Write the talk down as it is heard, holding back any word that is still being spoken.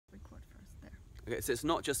Okay, so it's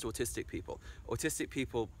not just autistic people. Autistic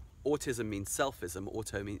people, autism means selfism.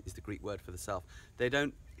 Auto is the Greek word for the self. They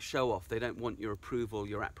don't show off. They don't want your approval,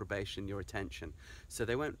 your approbation, your attention. So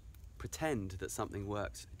they won't pretend that something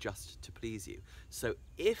works just to please you. So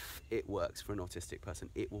if it works for an autistic person,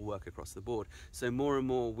 it will work across the board. So more and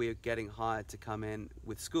more we're getting hired to come in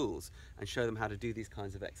with schools and show them how to do these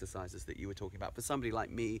kinds of exercises that you were talking about. For somebody like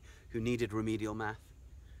me who needed remedial math,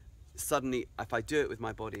 suddenly if I do it with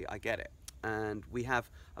my body, I get it. And we have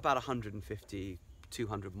about 150,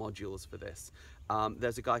 200 modules for this.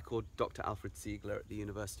 There's a guy called Dr. Alfred Ziegler at the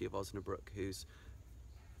University of Osnabrück who's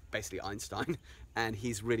basically Einstein, and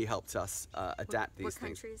he's really helped us adapt these things. What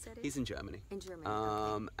country is that in? He's in Germany. In Germany,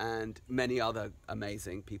 okay. And many other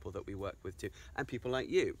amazing people that we work with too, and people like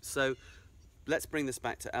you. So let's bring this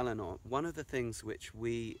back to Elinor. One of the things which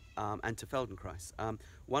we, and to Feldenkrais,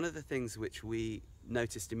 one of the things which we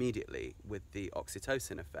noticed immediately with the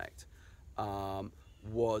oxytocin effect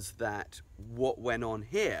was that what went on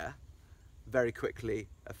here very quickly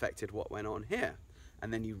affected what went on here.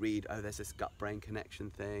 And then you read, oh, there's this gut-brain connection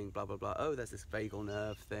thing, blah, blah, blah. Oh, there's this vagal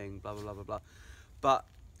nerve thing, blah, blah, blah, blah, blah. But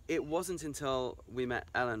it wasn't until we met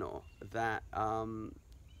Elinor that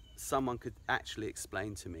someone could actually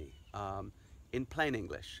explain to me, in plain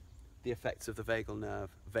English, the effects of the vagal nerve,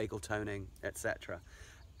 vagal toning, etc.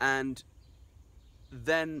 And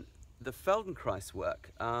then the Feldenkrais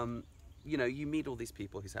work, you know, you meet all these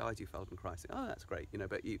people who say, oh, I do Feldenkrais. Oh, that's great, you know,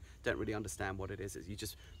 but you don't really understand what it is. You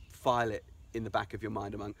just file it in the back of your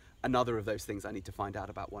mind among another of those things I need to find out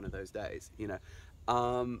about one of those days, you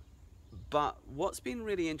know. But what's been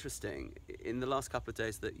really interesting in the last couple of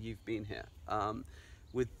days that you've been here,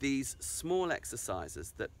 with these small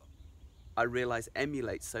exercises that I realize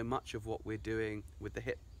emulate so much of what we're doing with the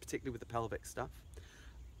hip, particularly with the pelvic stuff,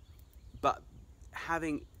 but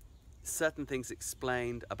having certain things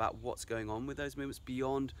explained about what's going on with those movements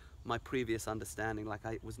beyond my previous understanding. Like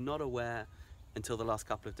I was not aware until the last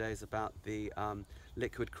couple of days about the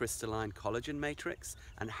liquid crystalline collagen matrix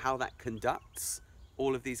and how that conducts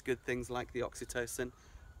all of these good things like the oxytocin.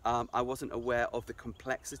 I wasn't aware of the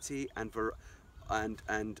complexity and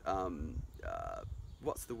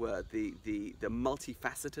what's the word? The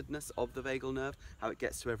multifacetedness of the vagal nerve, how it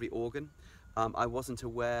gets to every organ. I wasn't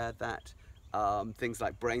aware that things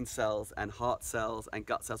like brain cells and heart cells and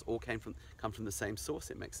gut cells all come from the same source.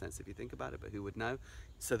 It makes sense if you think about it, but who would know?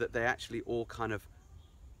 So that they actually all kind of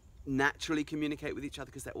naturally communicate with each other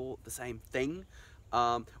because they're all the same thing.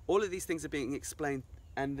 All of these things are being explained,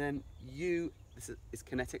 and then this is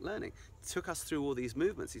kinetic learning, took us through all these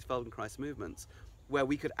movements, these Feldenkrais movements, where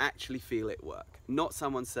we could actually feel it work. Not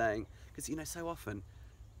someone saying, because you know, so often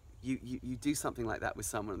you do something like that with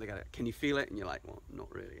someone and they go, can you feel it? And you're like, well,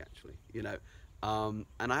 not really actually, you know. And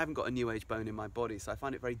I haven't got a new age bone in my body, so I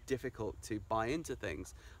find it very difficult to buy into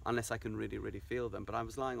things unless I can really, really feel them. But I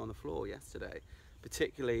was lying on the floor yesterday,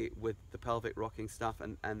 particularly with the pelvic rocking stuff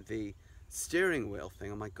and the steering wheel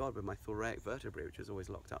thing, oh my God, with my thoracic vertebrae, which is always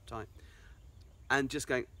locked up tight. And just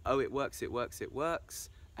going, oh, it works, it works, it works.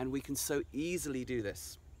 And we can so easily do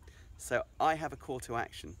this. So I have a call to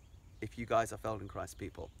action. If you guys are Feldenkrais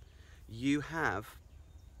people, you have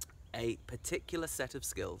a particular set of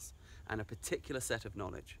skills and a particular set of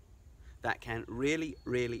knowledge that can really,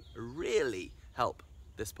 really, really help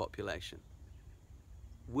this population.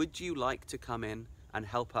 Would you like to come in and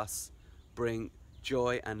help us bring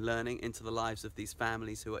joy and learning into the lives of these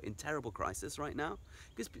families who are in terrible crisis right now?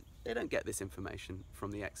 Because they don't get this information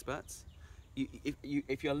from the experts.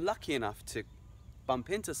 If you're lucky enough to bump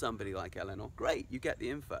into somebody like Elinor, great, you get the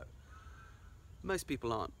info. Most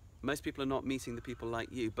people aren't. Most people are not meeting the people like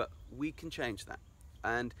you, but we can change that.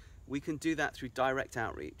 And we can do that through direct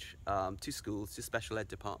outreach to schools, to special ed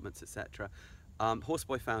departments, etc.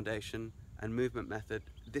 Horseboy Foundation and Movement Method,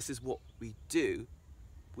 this is what we do.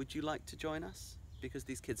 Would you like to join us? Because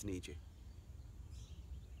these kids need you.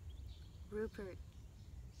 Rupert,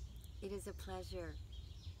 it is a pleasure.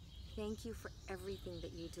 Thank you for everything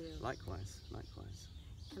that you do. Likewise, likewise.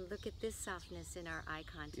 And look at this softness in our eye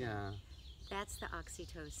contact. Yeah. That's the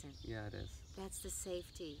oxytocin. Yeah, it is. That's the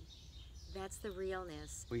safety. That's the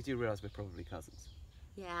realness. Well, you do realise we're probably cousins.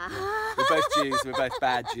 Yeah. We're both Jews. We're both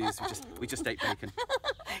bad Jews. We just ate bacon.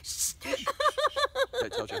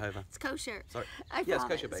 Don't tell Jehovah. It's kosher. Sorry. I yeah, promise.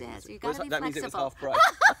 it's kosher bacon. Yes, you gotta be that flexible. means it was half price.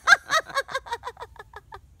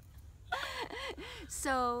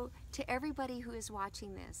 So, to everybody who is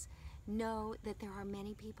watching this, know that there are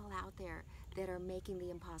many people out there that are making the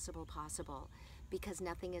impossible possible, because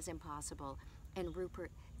nothing is impossible. And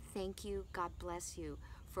Rupert, thank you, God bless you,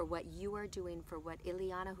 for what you are doing, for what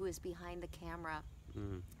Ileana, who is behind the camera,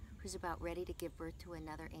 who's about ready to give birth to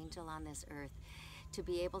another angel on this earth, to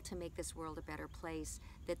be able to make this world a better place,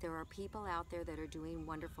 that there are people out there that are doing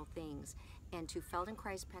wonderful things, and to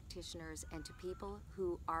Feldenkrais practitioners and to people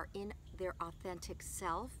who are in their authentic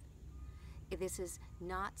self, this is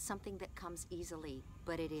not something that comes easily,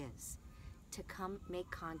 but it is. To come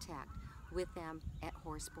make contact with them at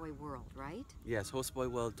Horseboy World, right? Yes,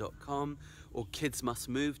 horseboyworld.com or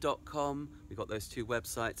kidsmustmove.com. We've got those two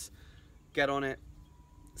websites. Get on it,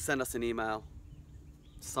 send us an email,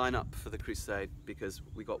 sign up for the crusade, because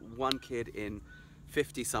we got one kid in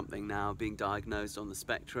 50 something now being diagnosed on the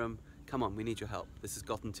spectrum. Come on, we need your help. This has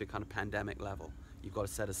gotten to kind of pandemic level. You've got a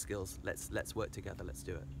set of skills. Let's work together. Let's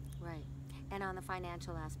do it. Right. And on the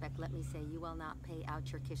financial aspect, let me say, you will not pay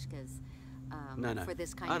out your kishkas No. for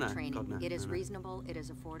this kind Oh, of no. training. God, no. It is No. reasonable, it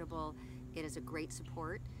is affordable, it is a great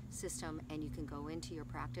support system, and you can go into your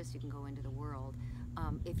practice, you can go into the world.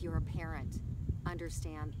 If you're a parent,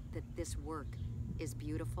 understand that this work is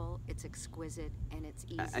beautiful, it's exquisite, and it's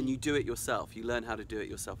easy. And you do it yourself. You learn how to do it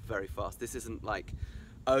yourself very fast. This isn't like,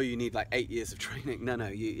 oh, you need like 8 years of training. No.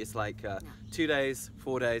 It's like 2 days,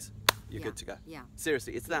 4 days, you're good to go. Yeah.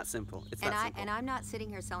 Seriously, it's that simple. It's that simple. And I'm not sitting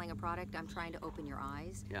here selling a product. I'm trying to open your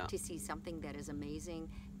eyes to see something that is amazing,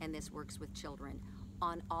 and this works with children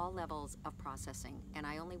on all levels of processing. And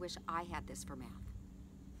I only wish I had this for math.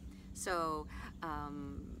 So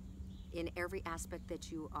in every aspect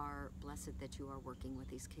that you are blessed that you are working with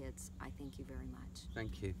these kids, I thank you very much.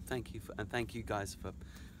 Thank you. And thank you guys for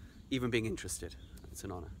even being interested. It's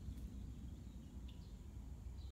an honor.